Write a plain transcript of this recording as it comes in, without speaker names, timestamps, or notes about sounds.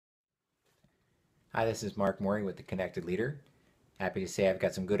Hi, this is Mark Morey with the Connected Leader. Happy to say I've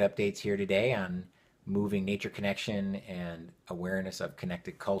got some good updates here today on moving nature connection and awareness of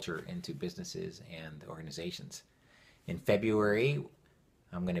connected culture into businesses and organizations. In February,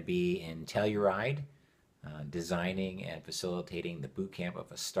 I'm going to be in Telluride, designing and facilitating the boot camp of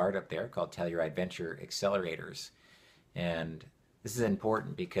a startup there called Telluride Venture Accelerators. And this is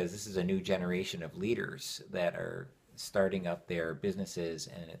important because this is a new generation of leaders that are starting up their businesses,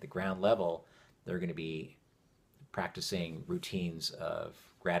 and at the ground level, they're going to be practicing routines of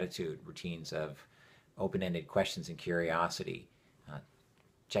gratitude, routines of open ended questions and curiosity, uh,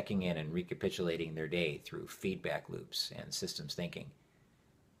 checking in and recapitulating their day through feedback loops and systems thinking.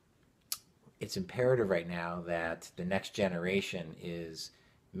 It's imperative right now that the next generation is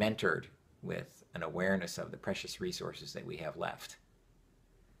mentored with an awareness of the precious resources that we have left.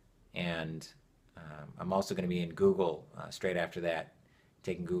 And I'm also going to be in Google straight after that,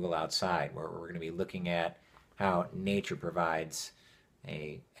 taking Google outside, where we're going to be looking at how nature provides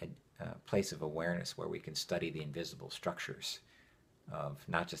a place of awareness where we can study the invisible structures of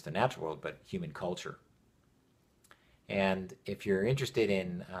not just the natural world, but human culture. And if you're interested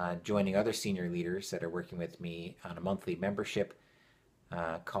in joining other senior leaders that are working with me on a monthly membership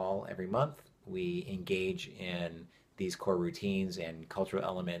call every month, we engage in these core routines and cultural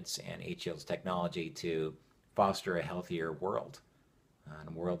elements and HCL's technology to foster a healthier world,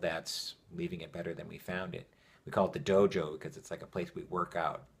 a world that's leaving it better than we found it. We call it the dojo because it's like a place we work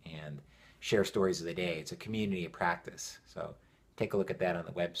out and share stories of the day. It's a community of practice. So take a look at that on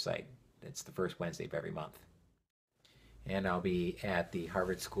the website. It's the first Wednesday of every month. And I'll be at the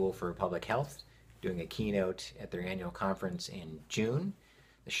Harvard School for Public Health doing a keynote at their annual conference in June,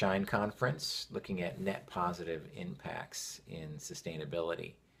 the Shine Conference, looking at net positive impacts in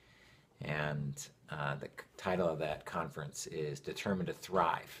sustainability. And the title of that conference is Determined to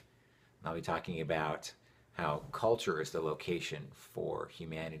Thrive. I'll be talking about how culture is the location for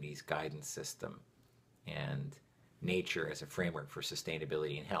humanity's guidance system and nature as a framework for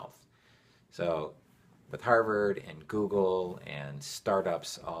sustainability and health. So with Harvard and Google and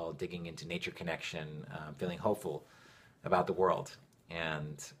startups all digging into nature connection, I'm feeling hopeful about the world.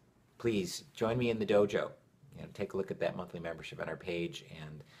 And please join me in the dojo. Take a look at that monthly membership on our page.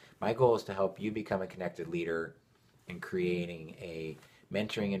 And my goal is to help you become a connected leader in creating a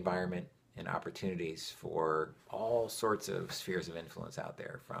mentoring environment and opportunities for all sorts of spheres of influence out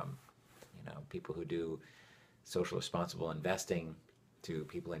there, from people who do social responsible investing to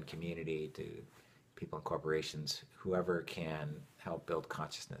people in community to people in corporations, whoever can help build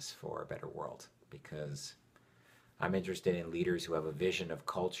consciousness for a better world. Because I'm interested in leaders who have a vision of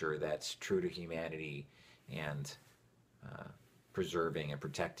culture that's true to humanity and preserving and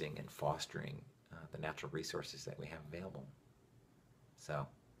protecting and fostering the natural resources that we have available. So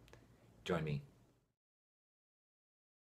join me.